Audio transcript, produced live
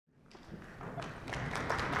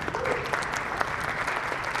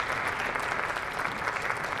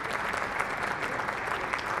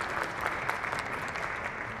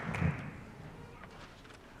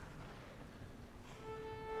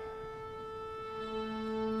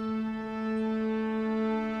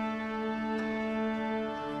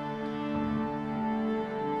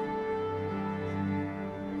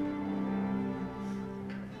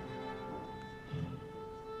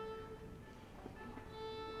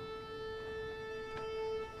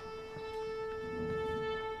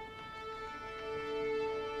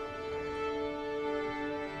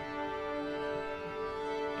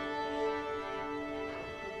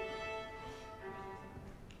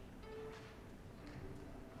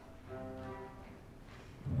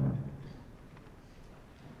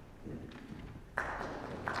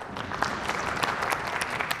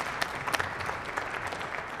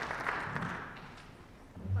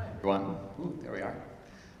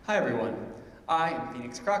Hi everyone, I am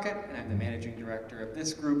Phoenix Crockett and I'm the Managing Director of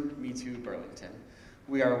this group, Me2 Burlington.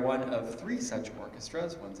 We are one of 3 such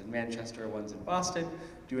orchestras, one's in Manchester, one's in Boston,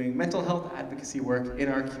 doing mental health advocacy work in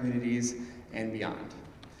our communities and beyond.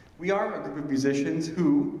 We are a group of musicians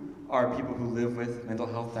who are people who live with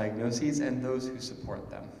mental health diagnoses and those who support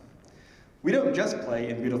them. We don't just play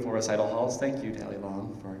in beautiful recital halls, thank you to Ellie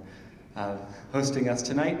Long for hosting us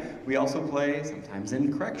tonight. We also play sometimes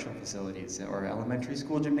in correctional facilities or elementary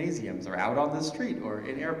school gymnasiums or out on the street or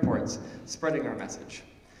in airports, spreading our message.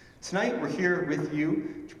 Tonight we're here with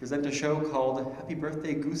you to present a show called Happy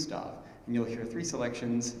Birthday Gustav, and you'll hear 3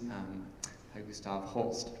 selections by Gustav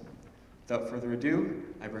Holst. Without further ado,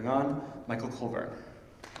 I bring on Michael Colburn.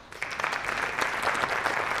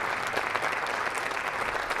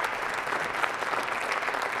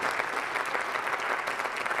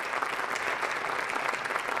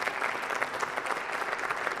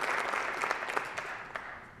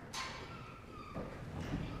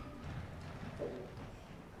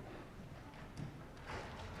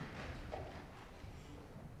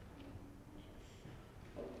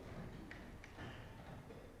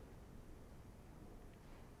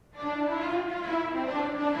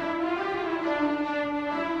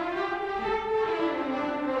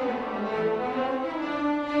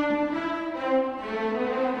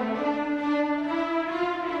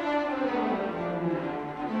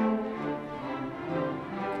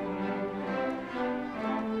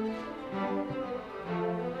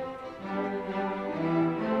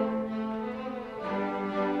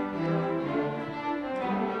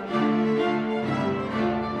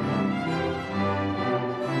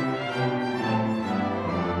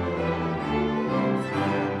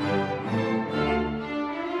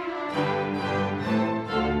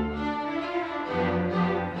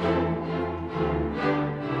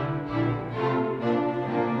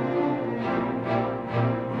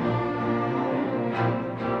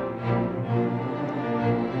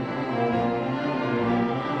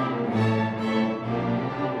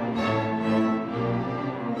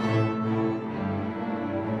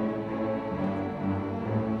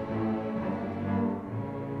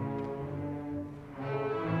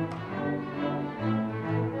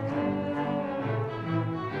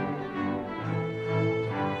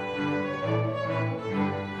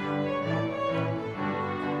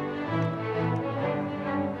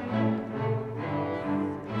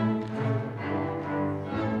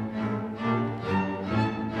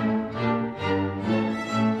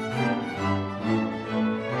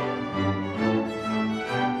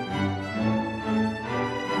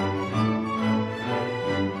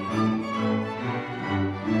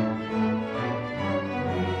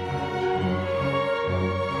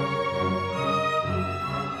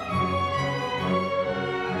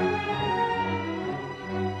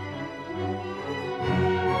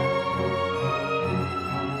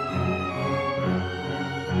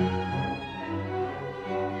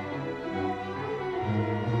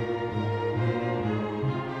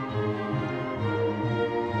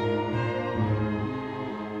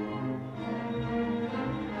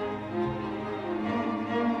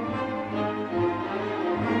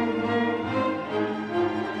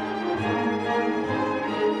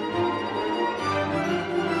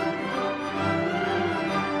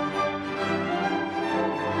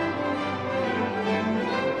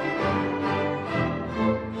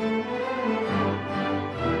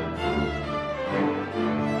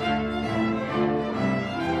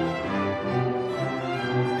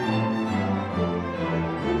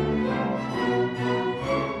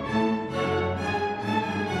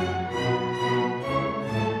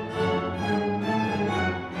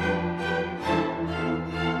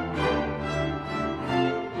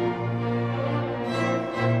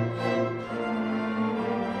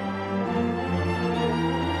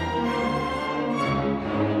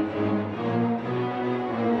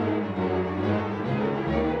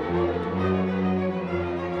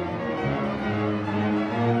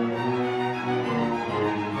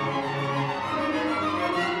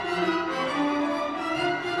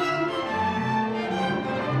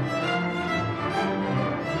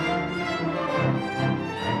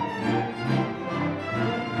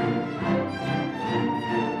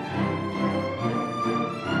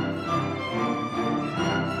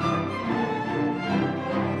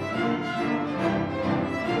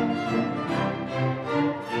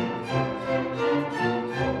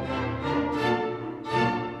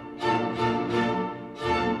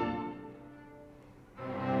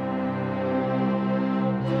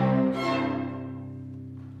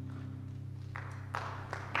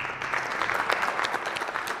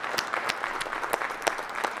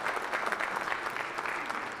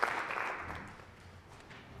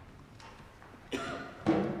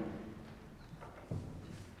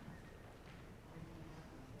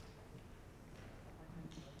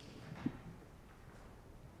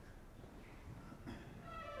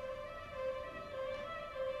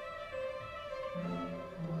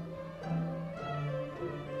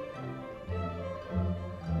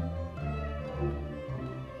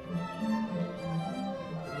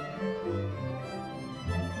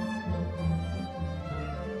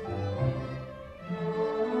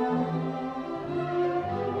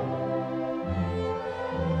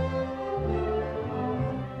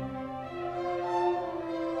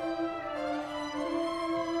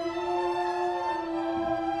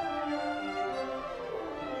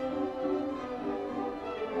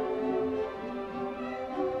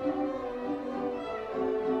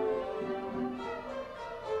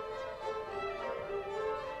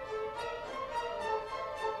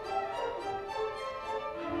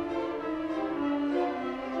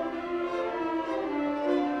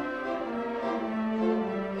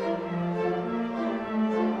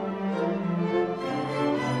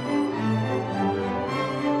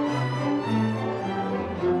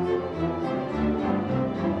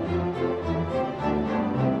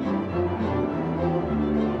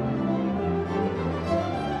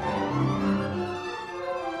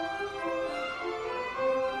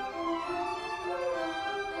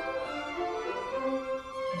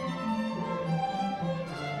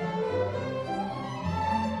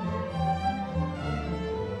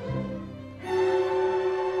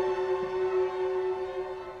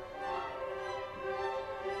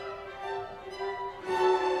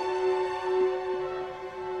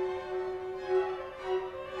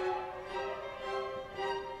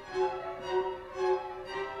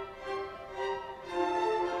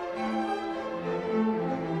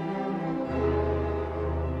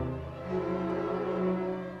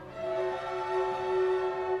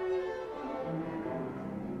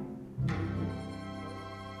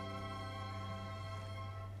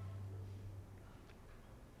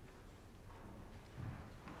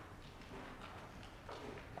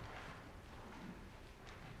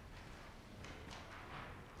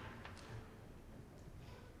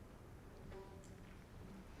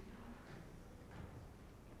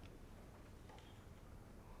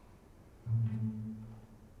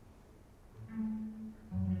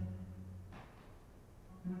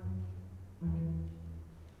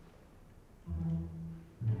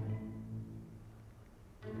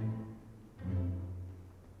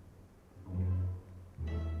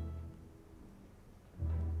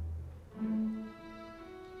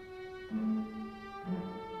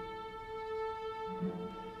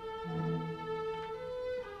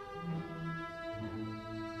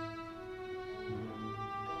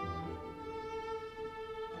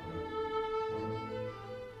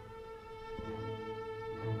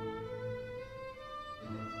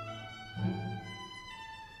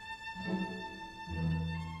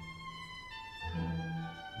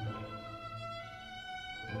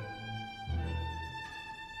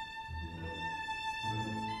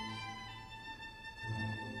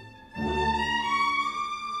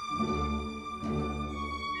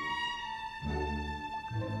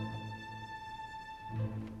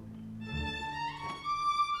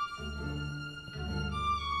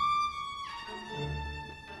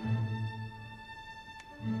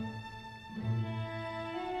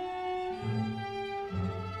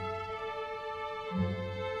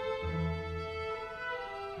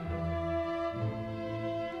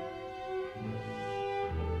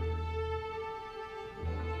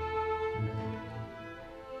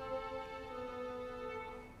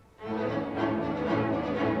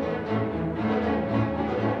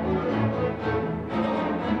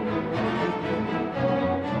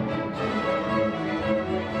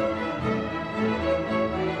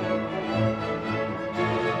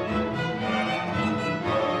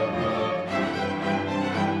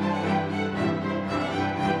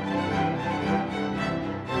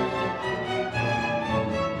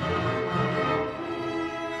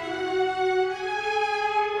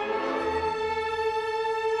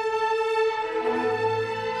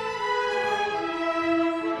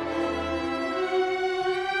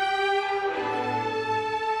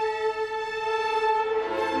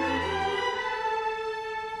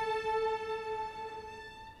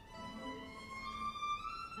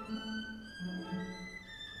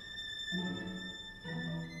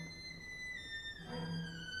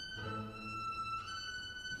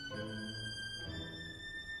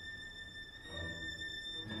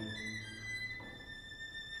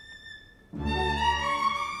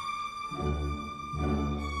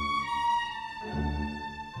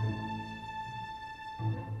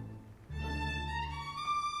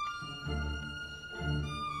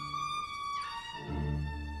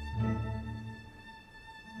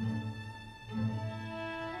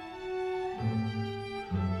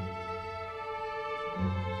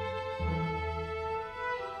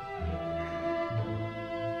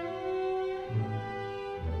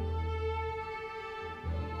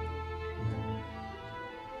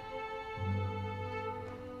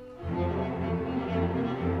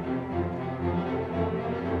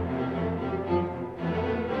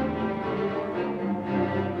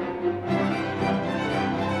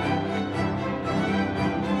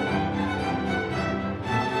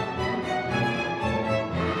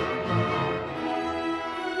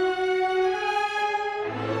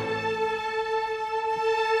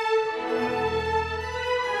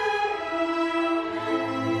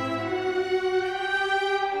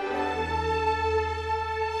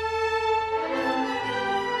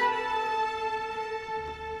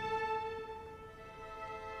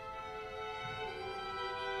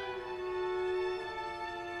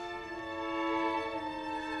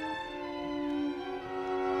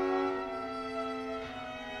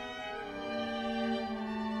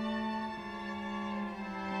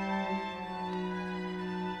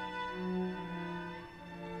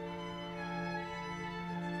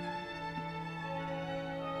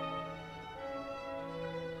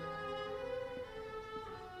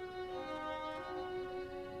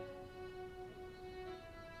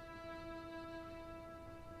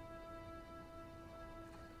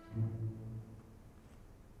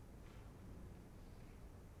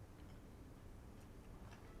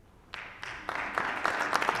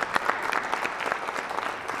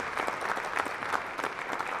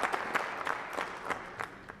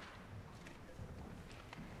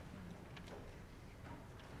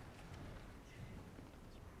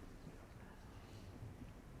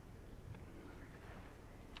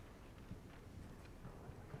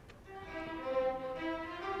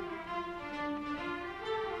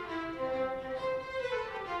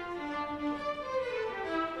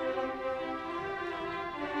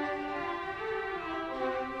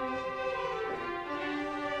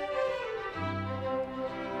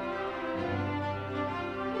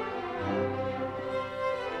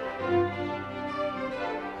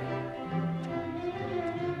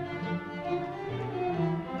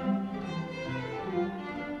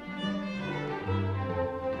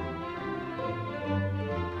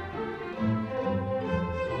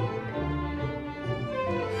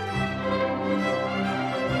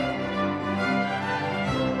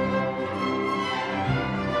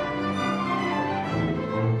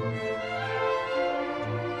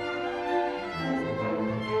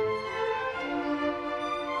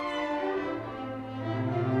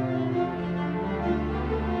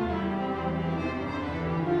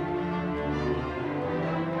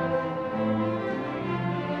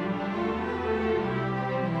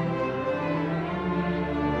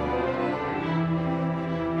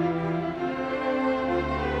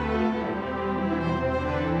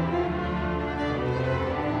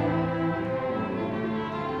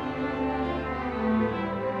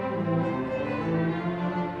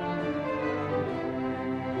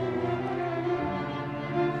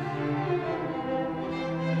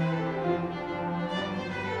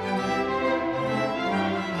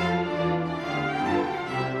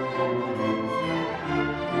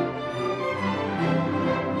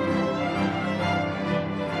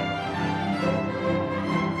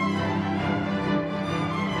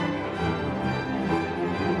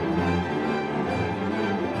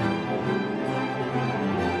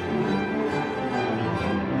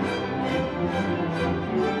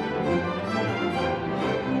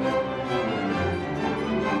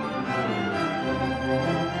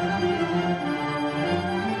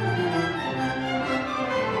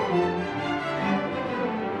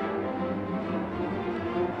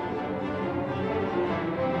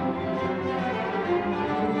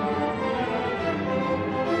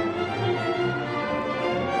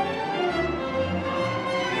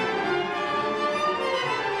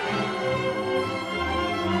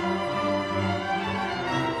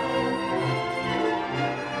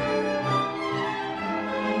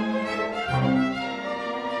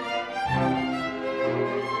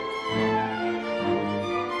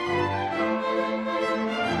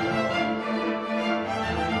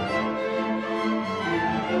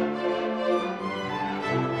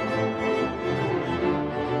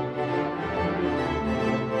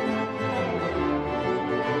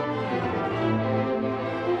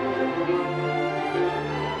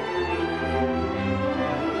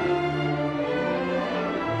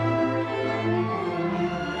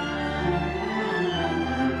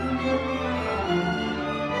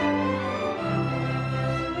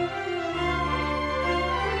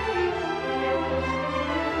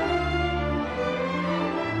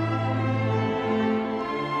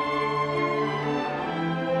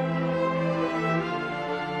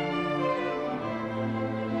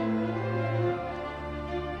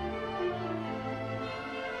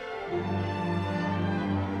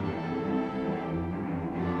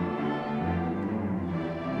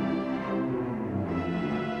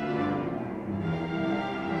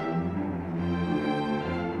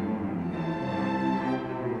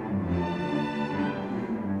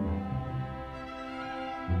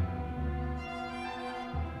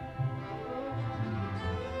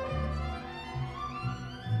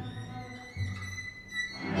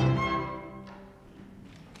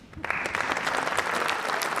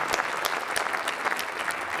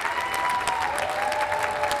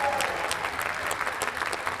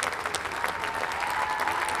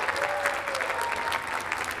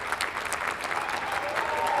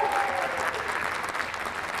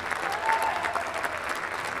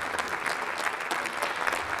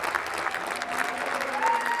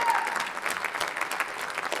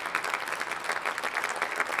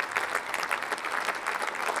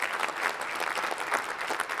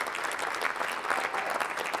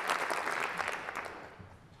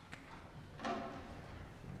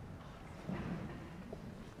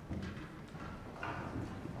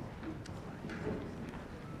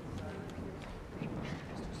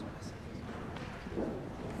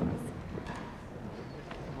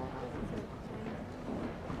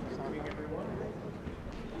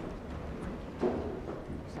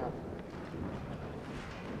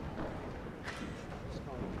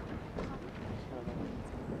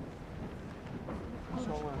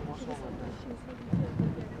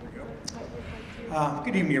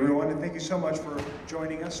 Good evening, everyone, and thank you so much for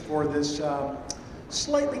joining us for this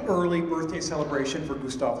slightly early birthday celebration for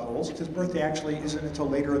Gustav Holst. His birthday actually isn't until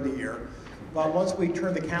later in the year, but once we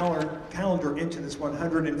turned the calendar into this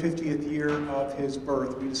 150th year of his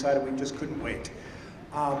birth, we decided we just couldn't wait.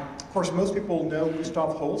 Of course, most people know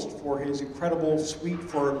Gustav Holst for his incredible suite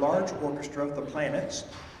for large orchestra, The Planets,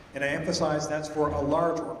 and I emphasize that's for a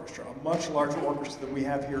large orchestra, a much larger orchestra than we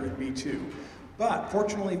have here at Me2. But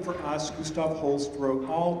fortunately for us, Gustav Holst wrote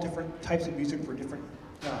all different types of music for different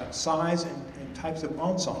size and types of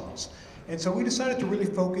ensembles. And so we decided to really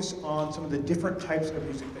focus on some of the different types of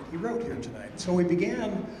music that he wrote here tonight. So we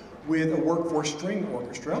began with a work for string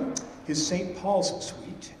orchestra, his St. Paul's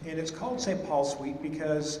Suite. And it's called St. Paul's Suite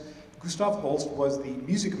because Gustav Holst was the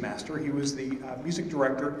music master. He was the music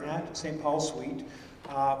director at St. Paul's Suite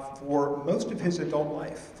for most of his adult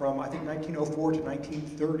life, from I think 1904 to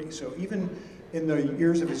 1930. So even in the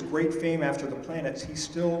years of his great fame after The Planets, he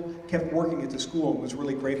still kept working at the school and was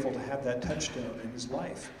really grateful to have that touchstone in his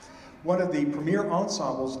life. One of the premier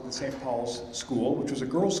ensembles of the St. Paul's School, which was a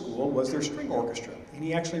girls' school, was their string orchestra. And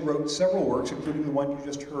he actually wrote several works, including the one you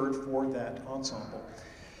just heard for that ensemble.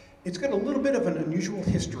 It's got a little bit of an unusual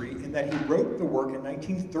history in that he wrote the work in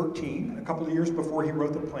 1913, a couple of years before he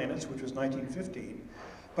wrote The Planets, which was 1915.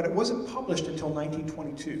 But it wasn't published until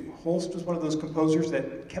 1922. Holst was one of those composers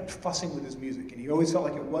that kept fussing with his music, and he always felt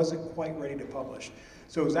like it wasn't quite ready to publish.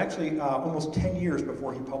 So it was actually almost 10 years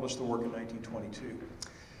before he published the work in 1922.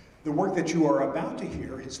 The work that you are about to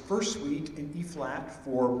hear, his first suite in E-flat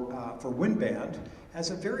for wind band, has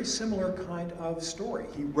a very similar kind of story.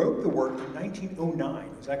 He wrote the work in 1909.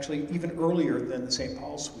 It was actually even earlier than the St.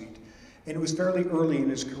 Paul's Suite, and it was fairly early in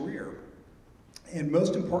his career. And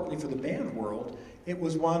most importantly for the band world, it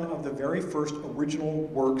was one of the very first original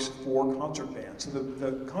works for concert bands. So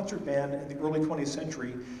the concert band in the early 20th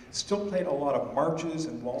century still played a lot of marches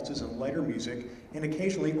and waltzes and lighter music, and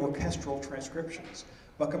occasionally orchestral transcriptions.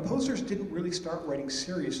 But composers didn't really start writing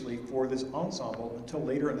seriously for this ensemble until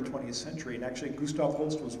later in the 20th century, and actually Gustav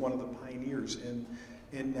Holst was one of the pioneers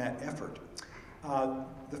in that effort.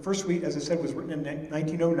 The first suite, as I said, was written in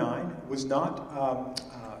 1909, was not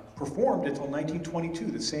performed until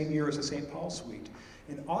 1922, the same year as the St. Paul Suite.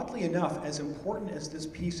 And oddly enough, as important as this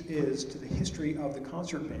piece is to the history of the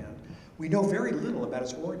concert band, we know very little about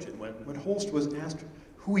its origin. When Holst was asked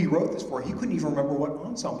who he wrote this for, he couldn't even remember what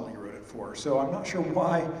ensemble he wrote it for. So I'm not sure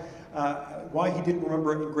why he didn't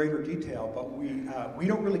remember it in greater detail, but we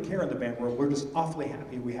don't really care in the band world. We're just awfully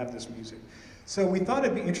happy we have this music. So we thought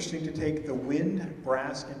it'd be interesting to take the wind,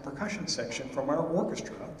 brass, and percussion section from our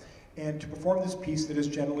orchestra and to perform this piece that is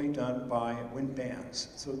generally done by wind bands.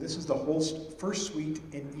 So this is the Holst first suite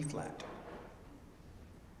in E-flat.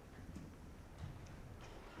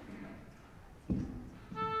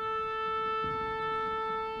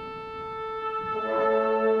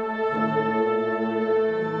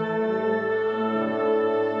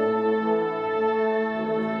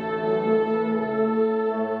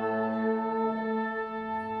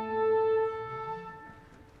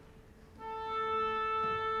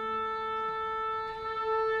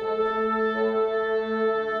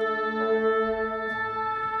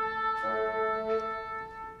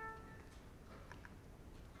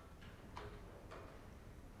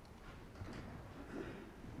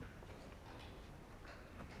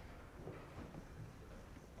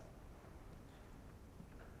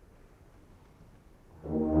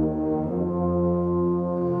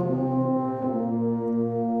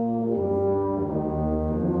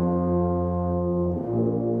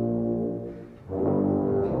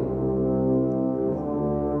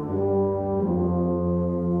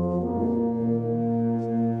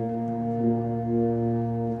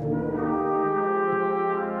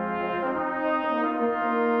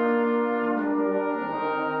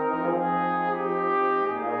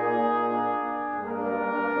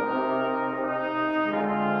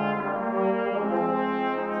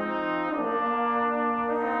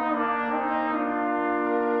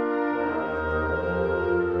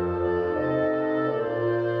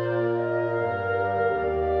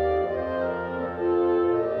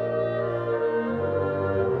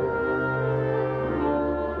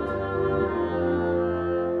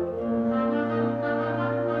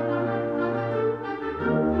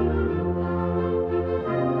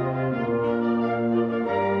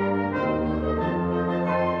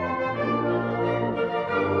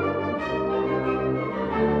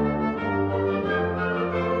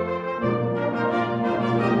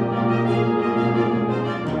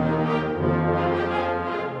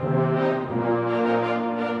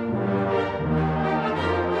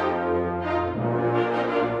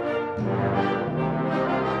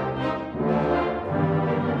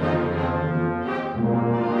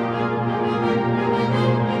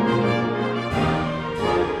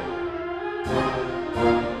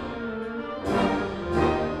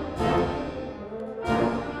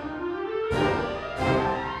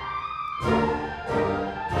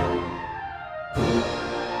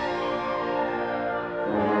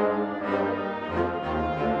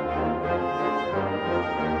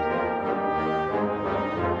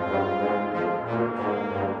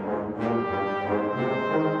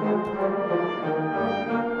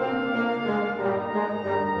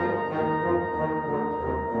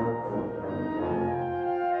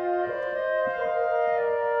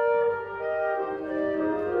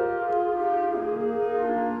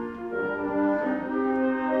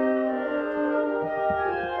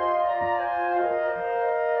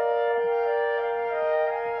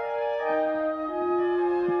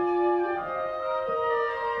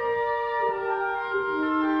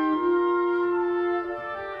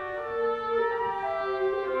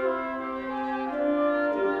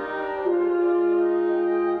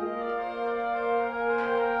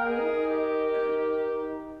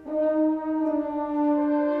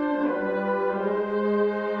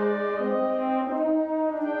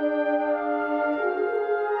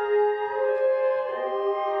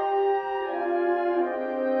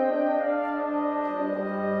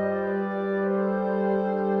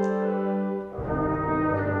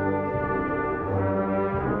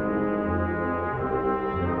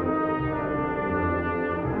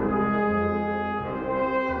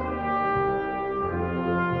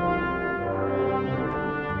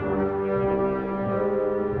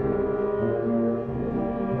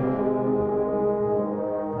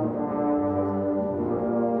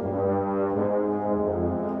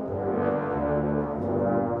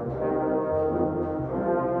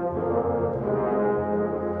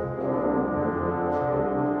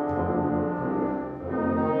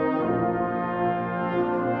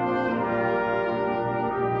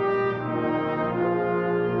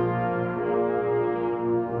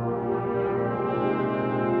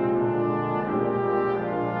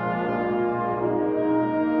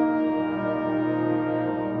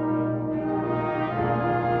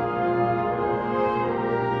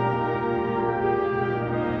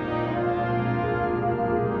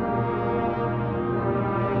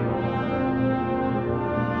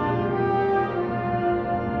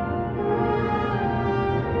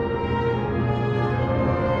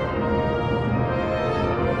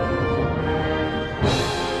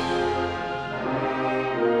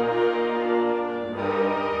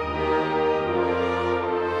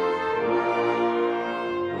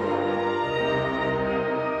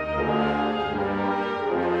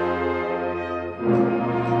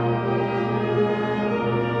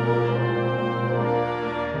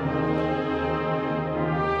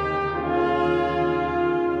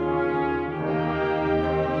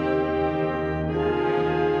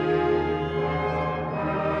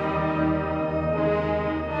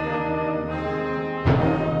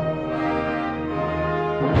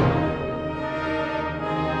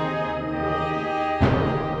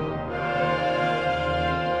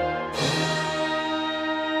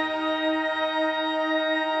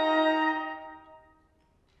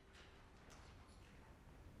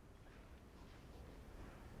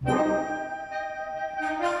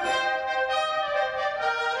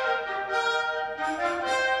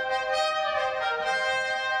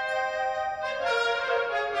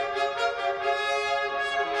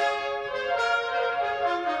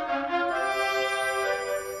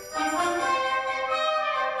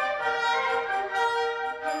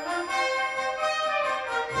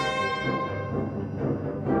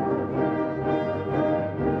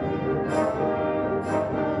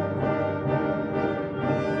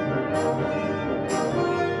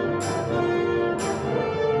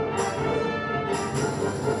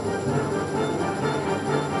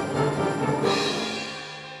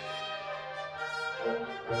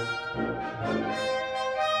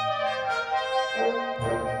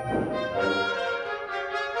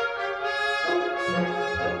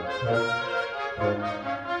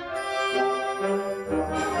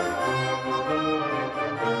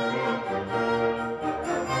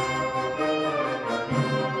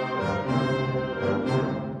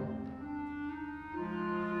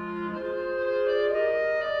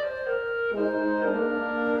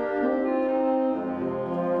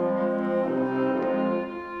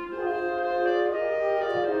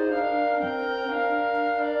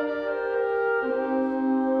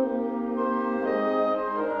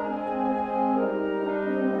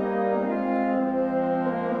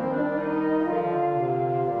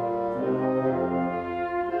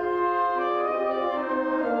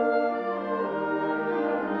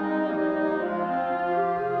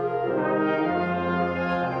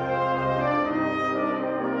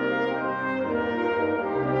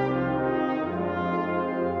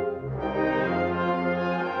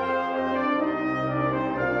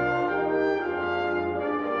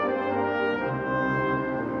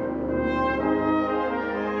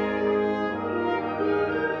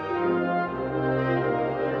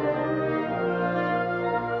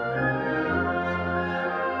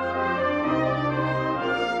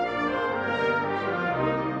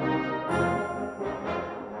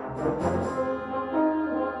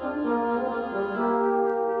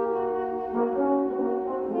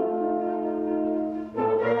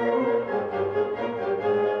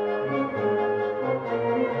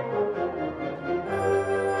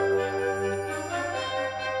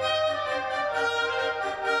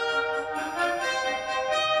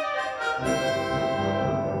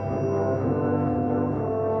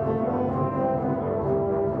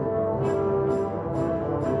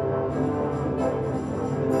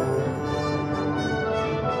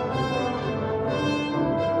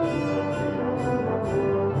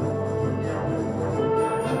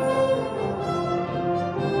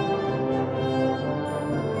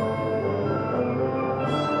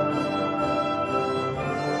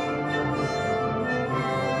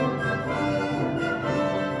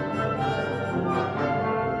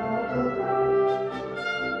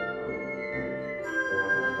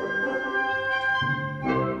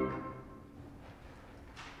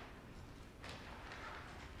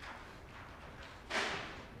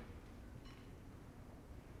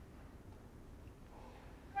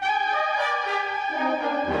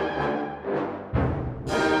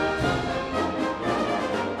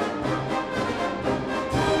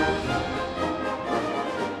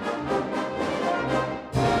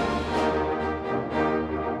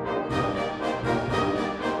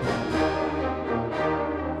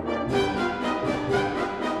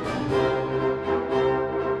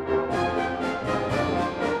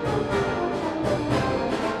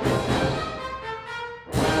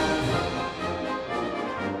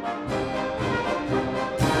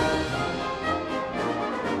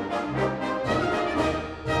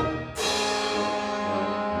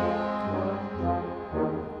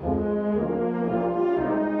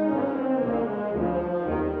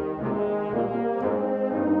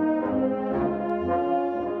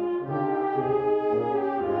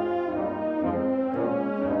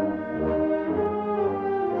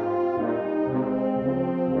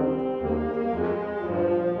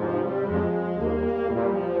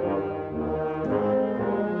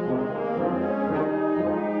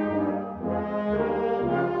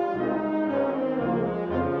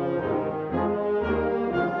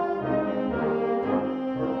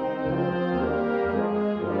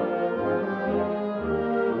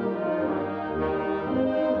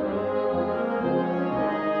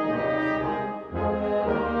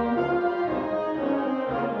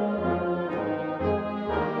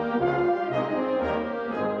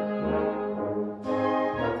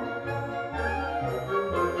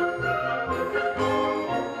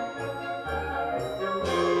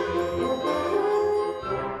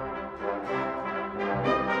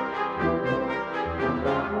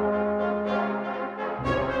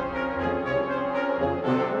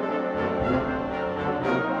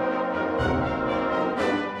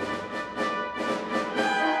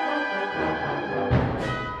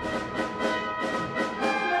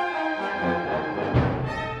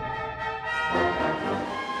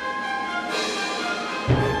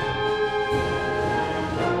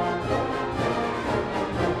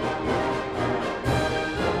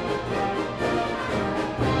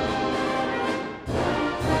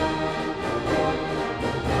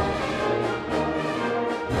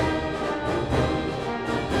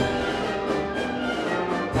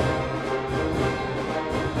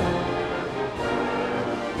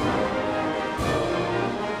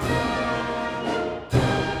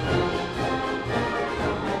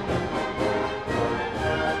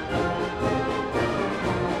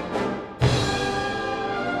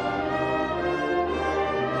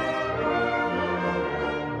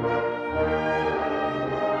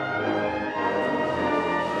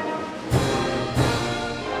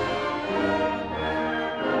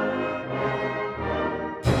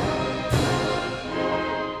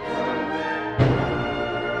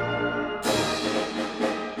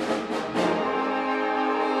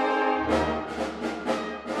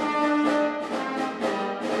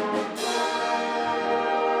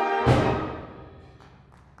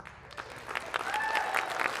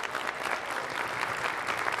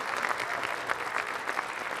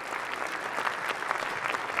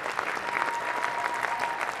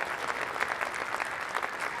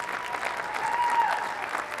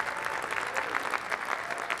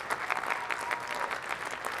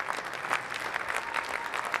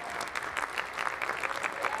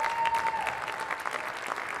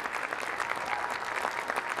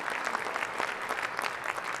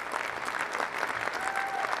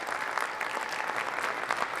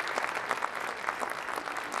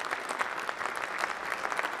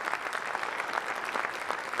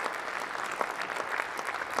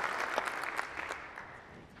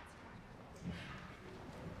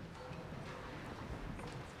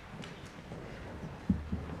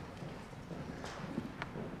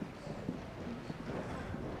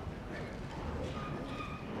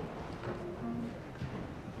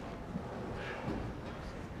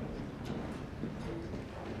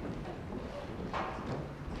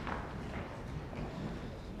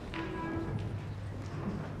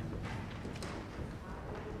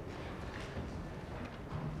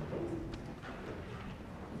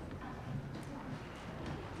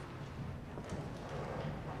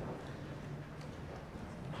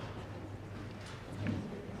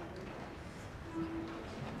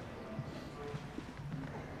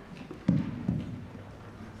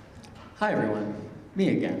 Hi everyone, me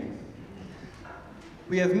again.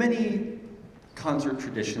 We have many concert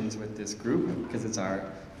traditions with this group because it's our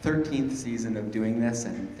 13th season of doing this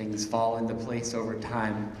and things fall into place over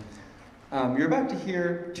time. You're about to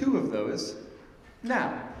hear 2 of those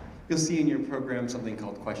now. You'll see in your program something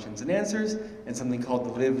called questions and answers and something called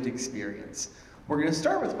the lived experience. We're going to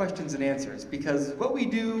start with questions and answers because what we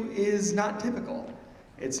do is not typical.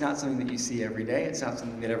 It's not something that you see every day. It's not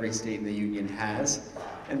something that every state in the union has.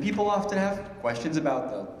 And people often have questions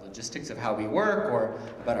about the logistics of how we work, or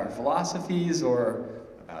about our philosophies, or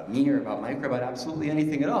about me, or about Mike, or about absolutely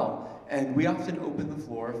anything at all. And we often open the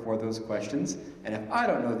floor for those questions. And if I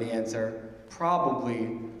don't know the answer,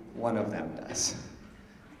 probably one of them does.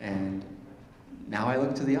 And now I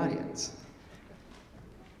look to the audience.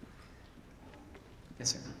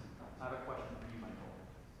 Yes, sir. I have a question for you, Michael.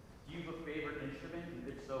 Do you have a favorite instrument, and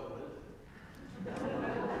if so, what is it?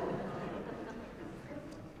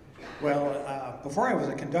 Well, before I was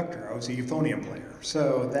a conductor, I was a euphonium player.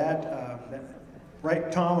 So that,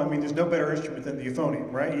 right, Tom? I mean, there's no better instrument than the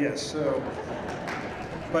euphonium, right? Yes, so,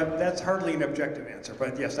 but that's hardly an objective answer,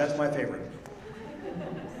 but yes, that's my favorite.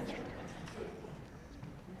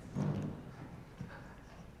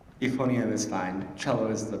 Euphonium is fine. Cello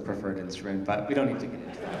is the preferred instrument, but we don't need to get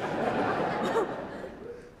into that.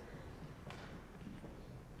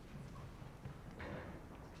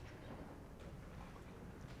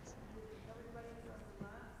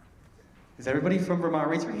 Is everybody from Vermont?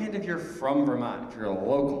 Raise your hand if you're from Vermont, if you're a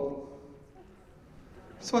local.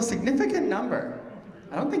 So a significant number.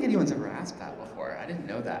 I don't think anyone's ever asked that before. I didn't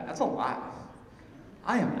know that. That's a lot.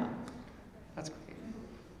 I am not. That's great.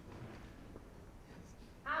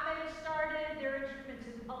 How many started their instruments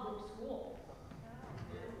in public school?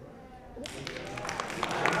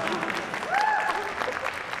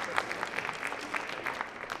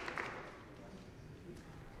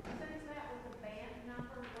 Since that was a band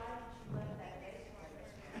number, why did you let that bass player?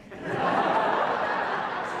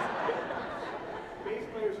 Bass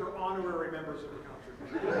players are honorary members of the concert.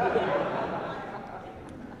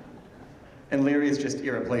 And Larry is just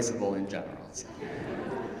irreplaceable in general. So.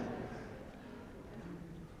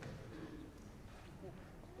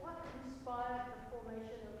 What inspired the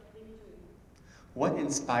formation of Me2? What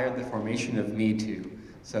inspired the formation of Me2?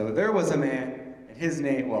 So there was a man, and his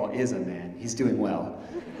name, well, is a man. He's doing well.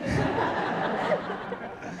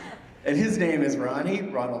 And his name is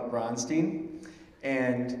Ronald Bronstein.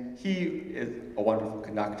 And he is a wonderful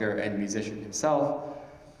conductor and musician himself.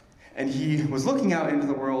 And he was looking out into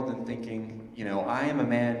the world and thinking, you know, I am a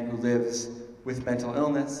man who lives with mental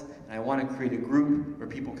illness, and I want to create a group where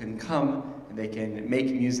people can come and they can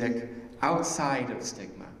make music outside of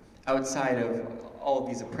stigma, outside of all of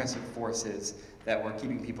these oppressive forces that were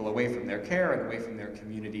keeping people away from their care and away from their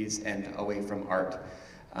communities and away from art.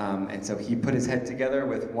 And so he put his head together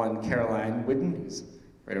with one Caroline Whidden, who's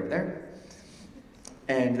right over there,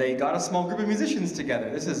 and they got a small group of musicians together.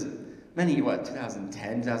 This is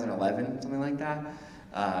 2010, 2011, something like that,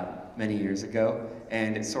 many years ago.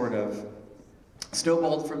 And it sort of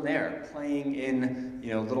snowballed from there, playing in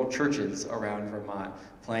little churches around Vermont,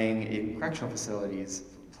 playing in correctional facilities,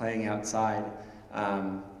 playing outside.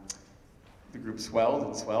 The group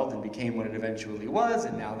swelled and became what it eventually was,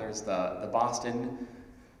 and now there's the Boston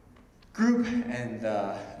group and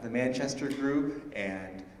the Manchester group,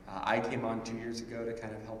 and I came on 2 years ago to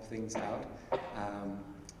kind of help things out.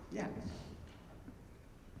 Yeah.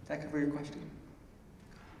 Does that cover your question?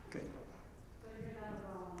 Good. So you're not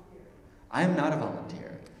a volunteer? I am not a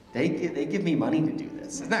volunteer. They give me money to do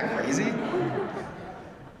this. Isn't that crazy?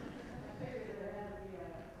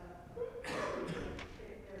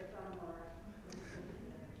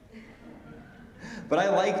 But I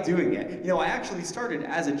like doing it. I actually started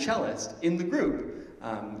as a cellist in the group.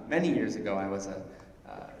 Many years ago, I was a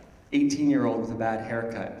 18-year-old with a bad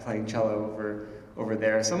haircut playing cello over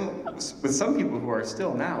there, with some people who are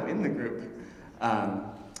still now in the group.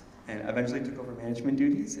 And eventually took over management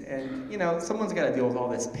duties. And, someone's got to deal with all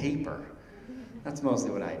this paper. That's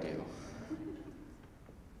mostly what I do.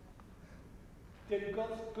 Did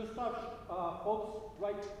Gustav Holst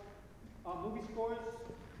write movie scores?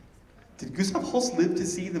 Did Gustav Holst live to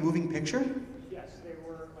see the moving picture? Yes, they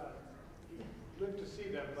were, he lived to see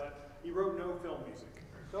them, but he wrote no film music.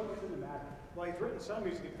 So does it matter? Well, he's written some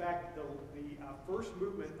music. In fact, the first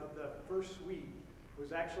movement of the first suite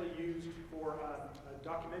was actually used for a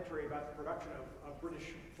documentary about the production of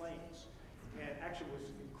British planes, and actually was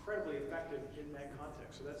incredibly effective in that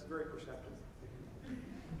context, so that's very perceptive.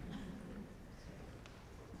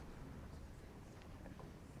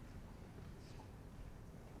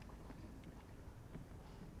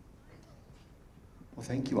 Well,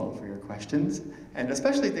 thank you all for your questions, and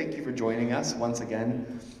especially thank you for joining us once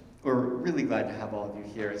again. We're really glad to have all of you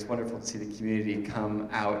here. It's wonderful to see the community come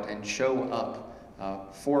out and show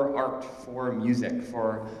up for art, for music,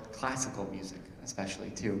 for classical music especially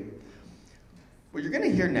too. What you're going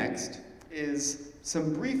to hear next is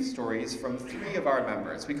some brief stories from 3 of our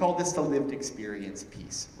members. We call this the lived experience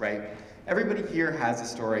piece, right? Everybody here has a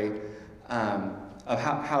story of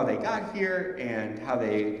how they got here and how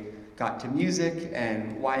they got to music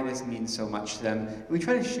and why this means so much to them. And we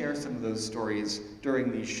try to share some of those stories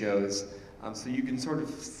during these shows so you can sort of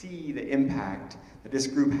see the impact that this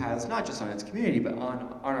group has, not just on its community, but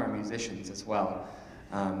on our musicians as well.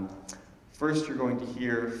 First, you're going to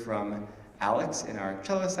hear from Alex in our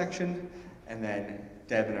cello section, and then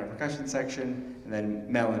Deb in our percussion section, and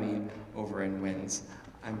then Melanie over in winds.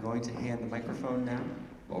 I'm going to hand the microphone now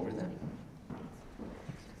over to them.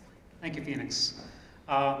 Thank you, Phoenix.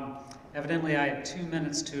 Evidently, I have 2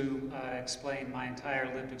 minutes to explain my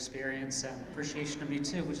entire lived experience and appreciation of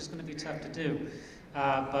Me2, which is going to be tough to do.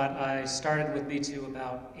 But I started with Me2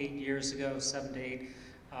 about 8 years ago, 7 to 8.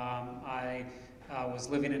 I was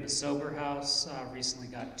living in a sober house, recently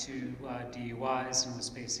got 2 DUIs and was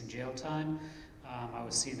facing jail time. I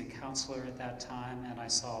was seeing a counselor at that time, and I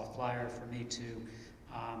saw a flyer for Me2.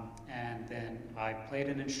 And then I played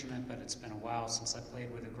an instrument, but it's been a while since I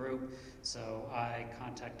played with a group. So I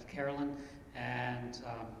contacted Carolyn and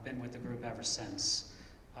been with the group ever since.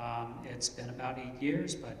 It's been about 8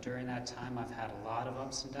 years, but during that time I've had a lot of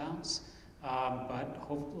ups and downs, but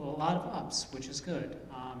a lot of ups, which is good.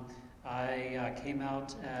 I came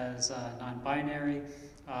out as non-binary.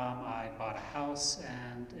 I bought a house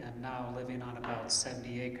and am now living on about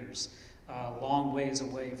 70 acres. Long ways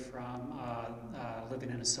away from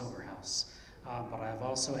living in a sober house. But I've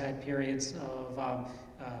also had periods of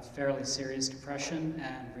fairly serious depression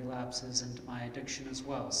and relapses into my addiction as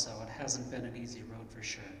well, so it hasn't been an easy road for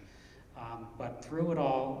sure. But through it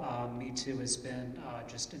all, Me2 has been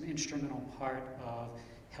just an instrumental part of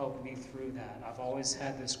helping me through that. I've always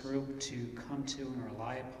had this group to come to and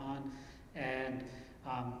rely upon, and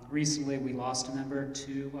recently we lost a member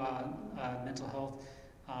to mental health.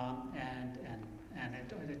 And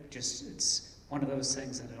it's one of those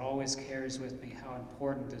things that it always carries with me how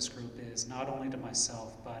important this group is, not only to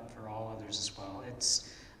myself, but for all others as well.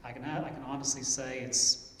 I can honestly say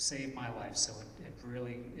it's saved my life, so it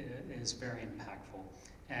really is very impactful.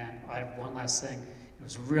 And I have one last thing. It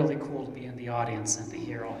was really cool to be in the audience and to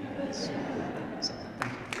hear all of this. So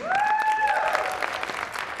thank you.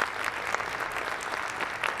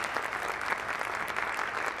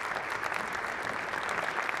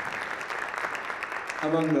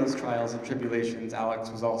 Among those trials and tribulations, Alex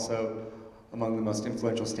was also among the most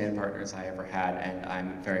influential stand partners I ever had, and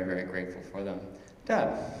I'm very, very grateful for them.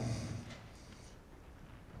 Deb.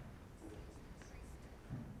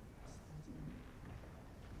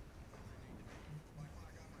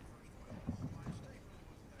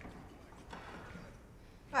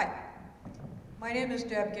 Hi, my name is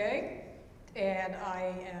Deb Gay, and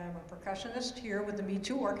I am a percussionist here with the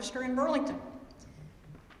Me2 Orchestra in Burlington.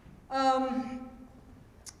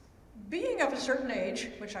 Being of a certain age,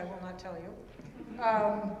 which I will not tell you,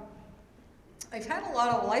 I've had a lot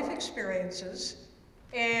of life experiences,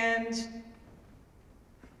 and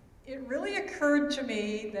it really occurred to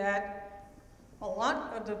me that a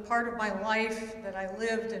lot of the part of my life that I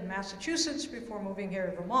lived in Massachusetts before moving here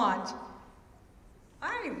to Vermont,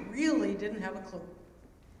 I really didn't have a clue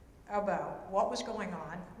about what was going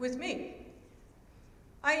on with me.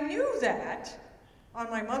 I knew that on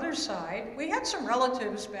my mother's side, we had some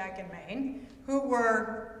relatives back in Maine who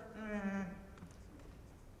were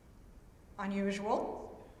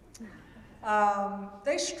unusual.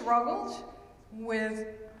 They struggled with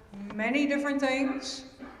many different things,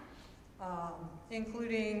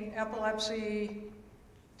 including epilepsy,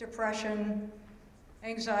 depression,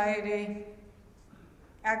 anxiety,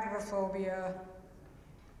 agoraphobia,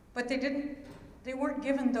 but they weren't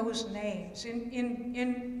given those names.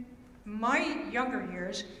 In my younger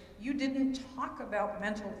years, you didn't talk about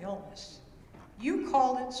mental illness. You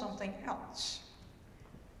called it something else.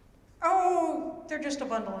 Oh, they're just a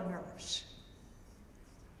bundle of nerves.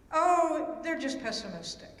 Oh, they're just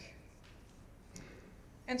pessimistic.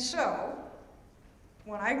 And so,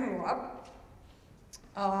 when I grew up,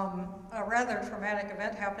 a rather traumatic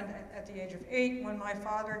event happened at the age of 8 when my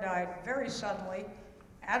father died very suddenly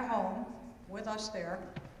at home with us there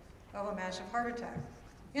of a massive heart attack.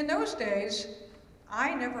 In those days,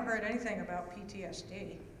 I never heard anything about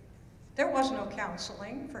PTSD. There was no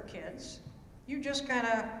counseling for kids. You just kind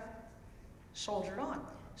of soldiered on.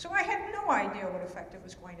 So I had no idea what effect it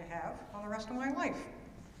was going to have on the rest of my life.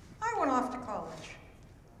 I went off to college.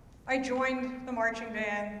 I joined the marching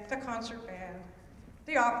band, the concert band,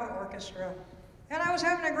 the opera orchestra, and I was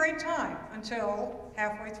having a great time until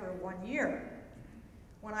halfway through 1 year,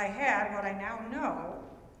 when I had what I now know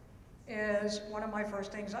is one of my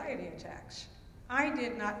first anxiety attacks. I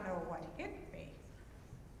did not know what hit me.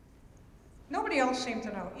 Nobody else seemed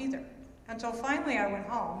to know either, until finally I went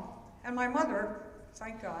home, and my mother,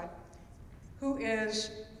 thank God, who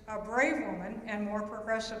is a brave woman and more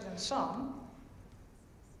progressive than some,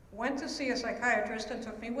 went to see a psychiatrist and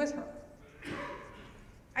took me with her.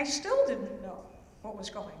 I still didn't know what was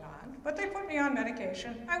going on, but they put me on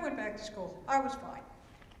medication. I went back to school. I was fine.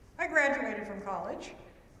 I graduated from college,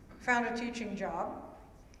 found a teaching job,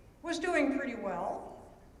 was doing pretty well,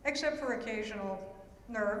 except for occasional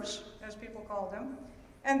nerves, as people call them.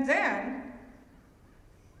 And then,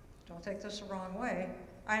 don't take this the wrong way,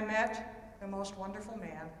 I met the most wonderful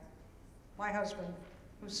man, my husband,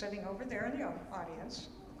 who's sitting over there in the audience.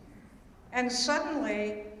 And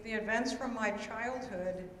suddenly, the events from my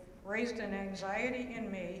childhood raised an anxiety in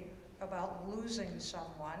me about losing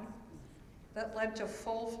someone that led to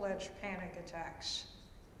full-fledged panic attacks.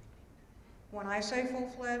 When I say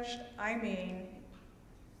full-fledged, I mean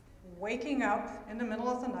waking up in the middle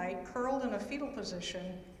of the night, curled in a fetal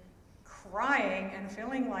position, crying and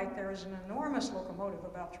feeling like there is an enormous locomotive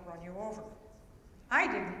about to run you over. I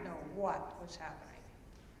didn't know what was happening.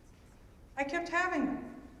 I kept having them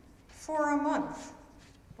for a month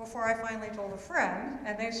before I finally told a friend,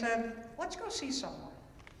 and they said, let's go see someone.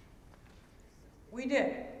 We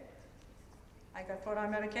did. I got put on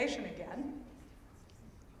medication again.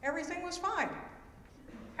 Everything was fine.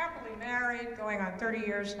 Happily married, going on 30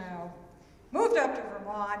 years now. Moved up to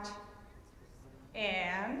Vermont,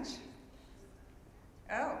 and,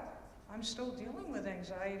 oh, I'm still dealing with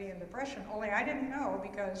anxiety and depression, only I didn't know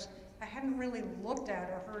because I hadn't really looked at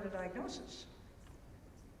or heard a diagnosis.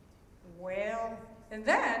 Well, and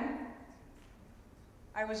then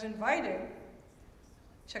I was invited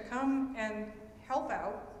to come and help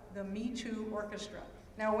out the Me2 Orchestra.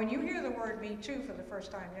 Now, when you hear the word Me Too for the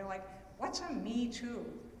first time, you're like, what's a Me Too?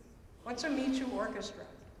 What's a Me2 Orchestra?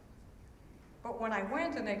 But when I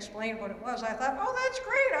went and they explained what it was, I thought, oh, that's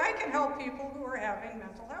great. I can help people who are having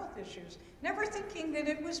mental health issues. Never thinking that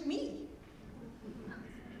it was me.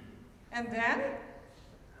 And then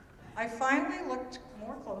I finally looked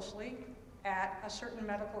more closely at a certain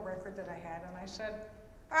medical record that I had, and I said,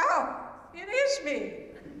 oh, it is me.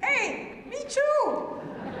 Hey, me too.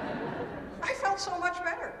 I felt so much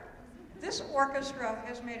better. This orchestra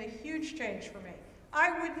has made a huge change for me.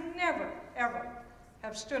 I would never, ever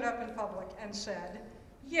have stood up in public and said,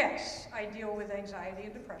 yes, I deal with anxiety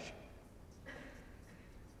and depression.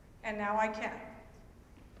 And now I can.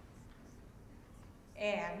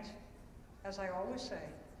 And, as I always say,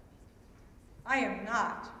 I am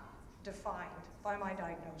not defined by my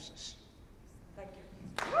diagnosis. Thank you.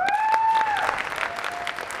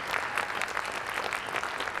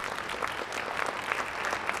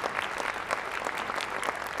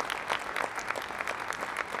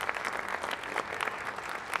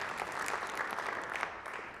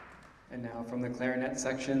 And now from the clarinet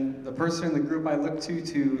section, the person in the group I look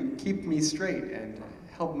to keep me straight and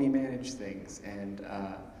help me manage things and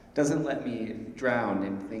doesn't let me drown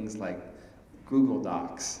in things like Google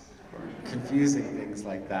Docs or confusing things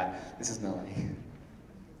like that. This is Melanie.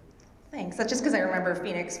 Thanks. That's just because I remember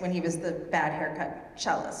Phoenix when he was the bad haircut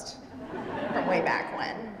cellist from way back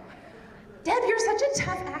when. Deb, you're such a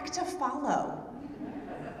tough act to follow.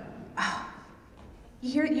 Oh,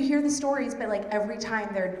 you hear the stories, but like every time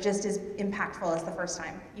they're just as impactful as the first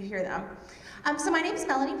time you hear them. So my name is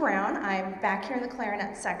Melanie Brown. I'm back here in the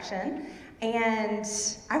clarinet section, and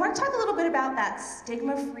I want to talk a little bit about that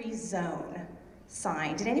stigma-free zone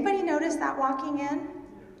sign. Did anybody notice that walking in?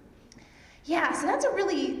 Yeah, so that's a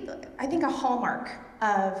really, I think, a hallmark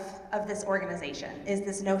of this organization, is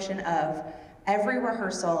this notion of every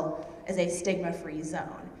rehearsal is a stigma-free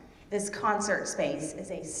zone. This concert space is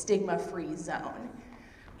a stigma-free zone.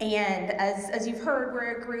 And as you've heard,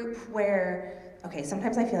 we're a group where, okay,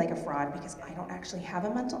 sometimes I feel like a fraud because I don't actually have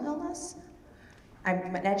a mental illness.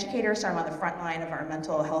 I'm an educator, so I'm on the front line of our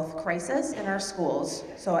mental health crisis in our schools,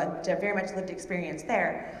 so a very much lived experience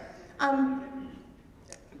there.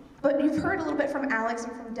 But you've heard a little bit from Alex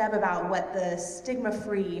and from Deb about what the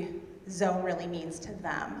stigma-free zone really means to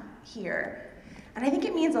them here. And I think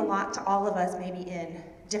it means a lot to all of us, maybe in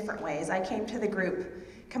different ways. I came to the group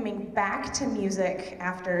coming back to music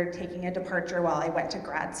after taking a departure while I went to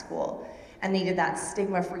grad school and needed that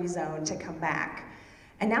stigma-free zone to come back.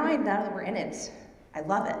 And now that we're in it, I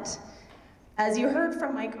love it. As you heard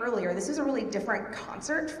from Mike earlier, this is a really different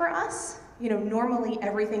concert for us. You know, normally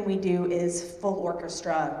everything we do is full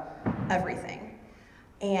orchestra, everything.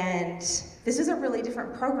 And this is a really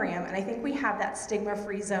different program, and I think we have that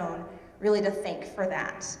stigma-free zone really to thank for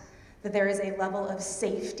that. That there is a level of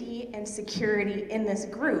safety and security in this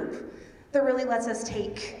group that really lets us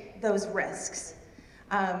take those risks.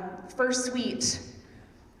 First Suite,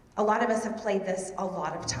 a lot of us have played this a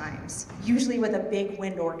lot of times, usually with a big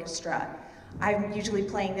wind orchestra. I'm usually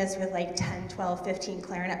playing this with like 10, 12, 15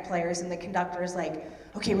 clarinet players, and the conductor's like,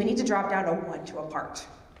 okay, we need to drop down to 1 a part,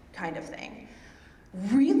 kind of thing.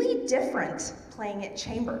 Really different playing it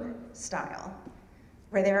chamber style,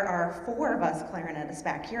 where there are 4 of us clarinetists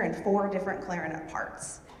back here and 4 different clarinet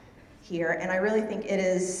parts here, and I really think it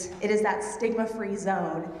is that stigma-free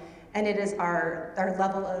zone, and it is our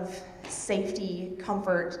level of safety,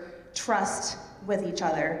 comfort, trust with each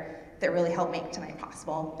other that really helped make tonight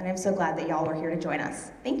possible. And I'm so glad that y'all were here to join us.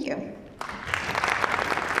 Thank you.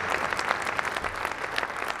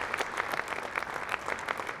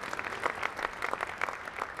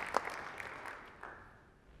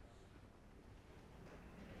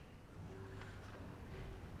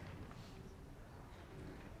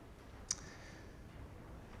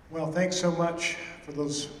 Well, thanks so much for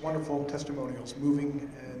those wonderful testimonials,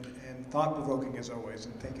 moving and thought-provoking as always,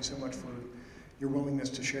 and thank you so much for your willingness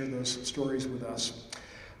to share those stories with us.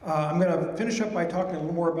 I'm going to finish up by talking a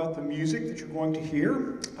little more about the music that you're going to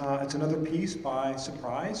hear. It's another piece by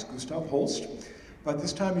surprise, Gustav Holst, but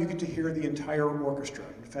this time you get to hear the entire orchestra.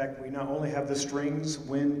 In fact, we not only have the strings,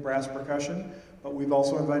 wind, brass percussion, but we've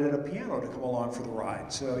also invited a piano to come along for the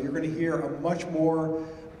ride. So you're going to hear a much more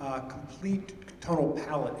complete tonal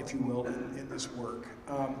palette, if you will, in this work.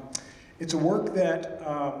 It's a work that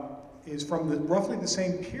is from roughly the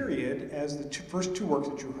same period as the first 2 works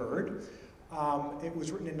that you heard. It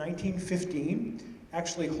was written in 1915.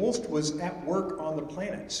 Actually, Holst was at work on the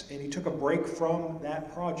planets, and he took a break from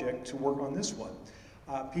that project to work on this one,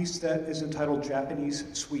 a piece that is entitled Japanese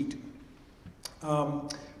Suite.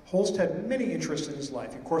 Holst had many interests in his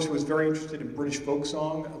life. Of course, he was very interested in British folk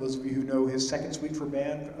song. Those of you who know his second suite for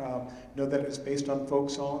band know that it's based on folk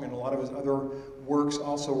song, and a lot of his other works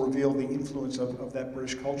also reveal the influence of that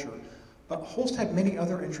British culture. But Holst had many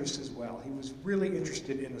other interests as well. He was really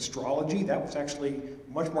interested in astrology. That was actually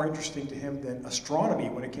much more interesting to him than astronomy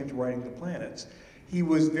when it came to writing the planets. He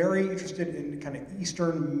was very interested in kind of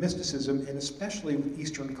Eastern mysticism, and especially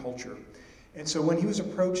Eastern culture. And so when he was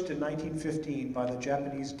approached in 1915 by the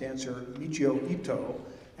Japanese dancer Michio Ito,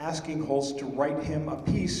 asking Holst to write him a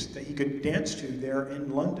piece that he could dance to there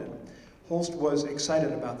in London, Holst was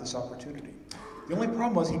excited about this opportunity. The only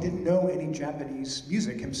problem was he didn't know any Japanese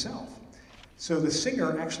music himself. So the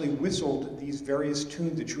singer actually whistled these various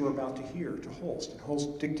tunes that you were about to hear to Holst. And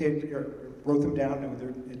Holst wrote them down,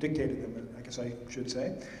 and dictated them, I guess I should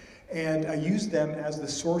say, and used them as the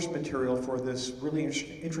source material for this really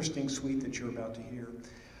interesting suite that you're about to hear.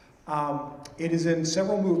 It is in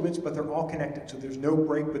several movements, but they're all connected, so there's no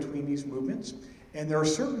break between these movements. And there are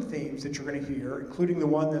certain themes that you're going to hear, including the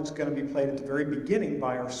one that's going to be played at the very beginning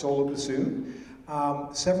by our solo bassoon,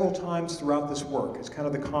 several times throughout this work. It's kind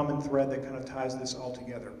of the common thread that kind of ties this all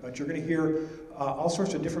together. But you're going to hear all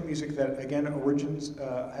sorts of different music that, again,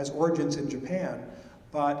 has origins in Japan,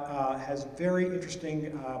 but has very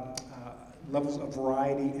interesting levels of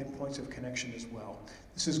variety and points of connection as well.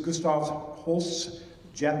 This is Gustav Holst's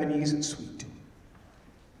Japanese Suite.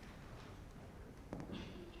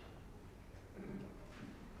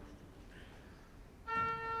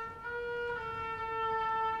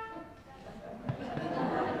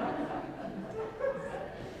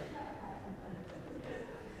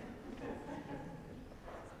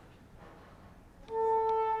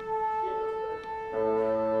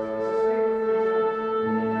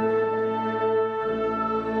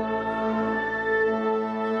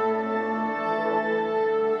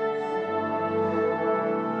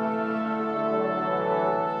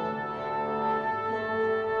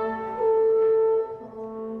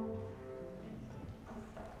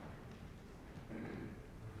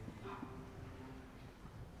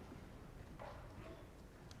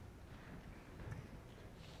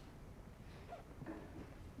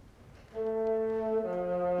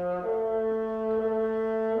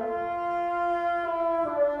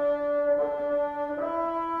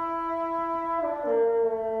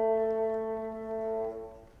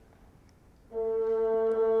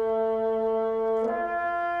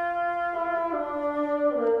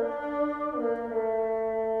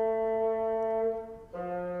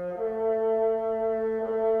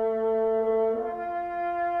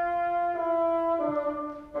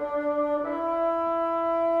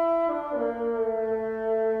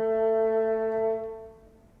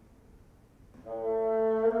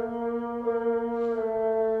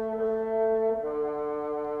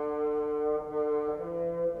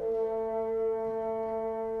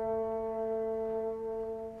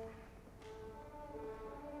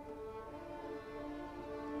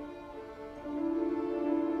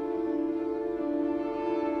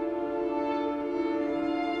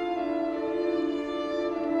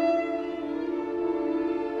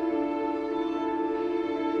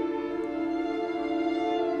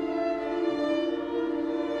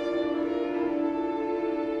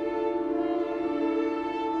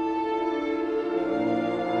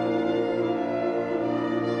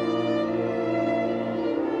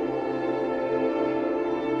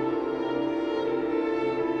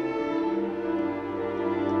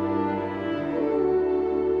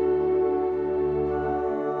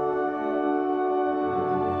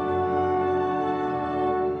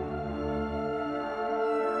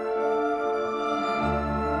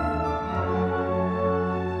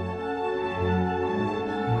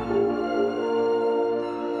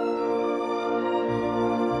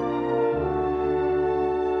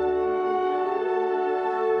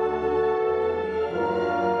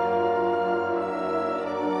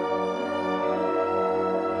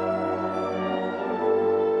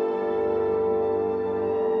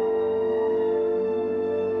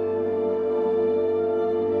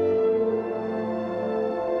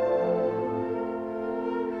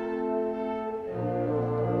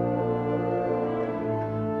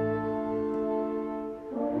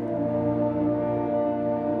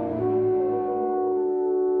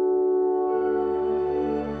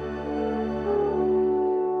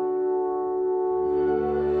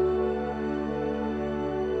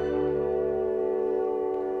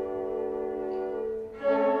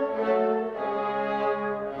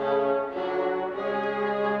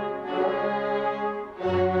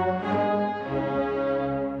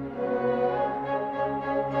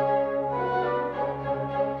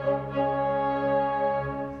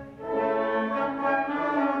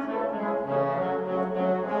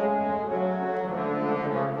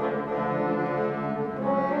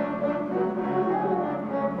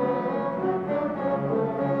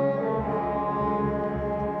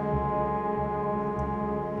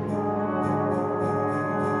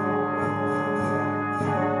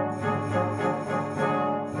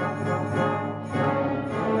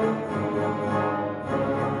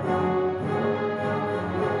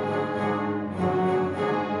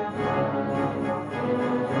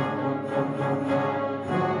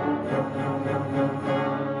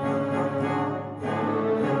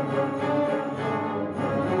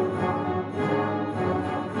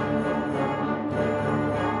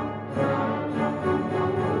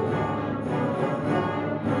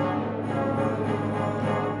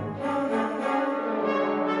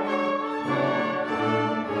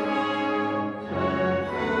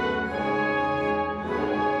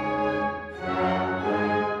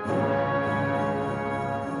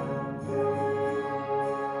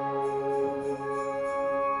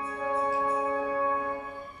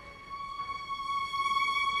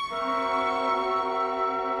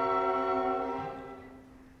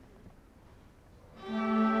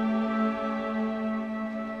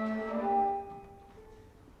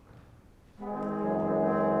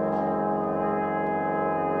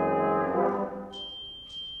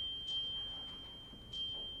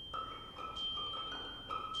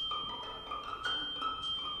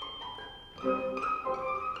 Thank you.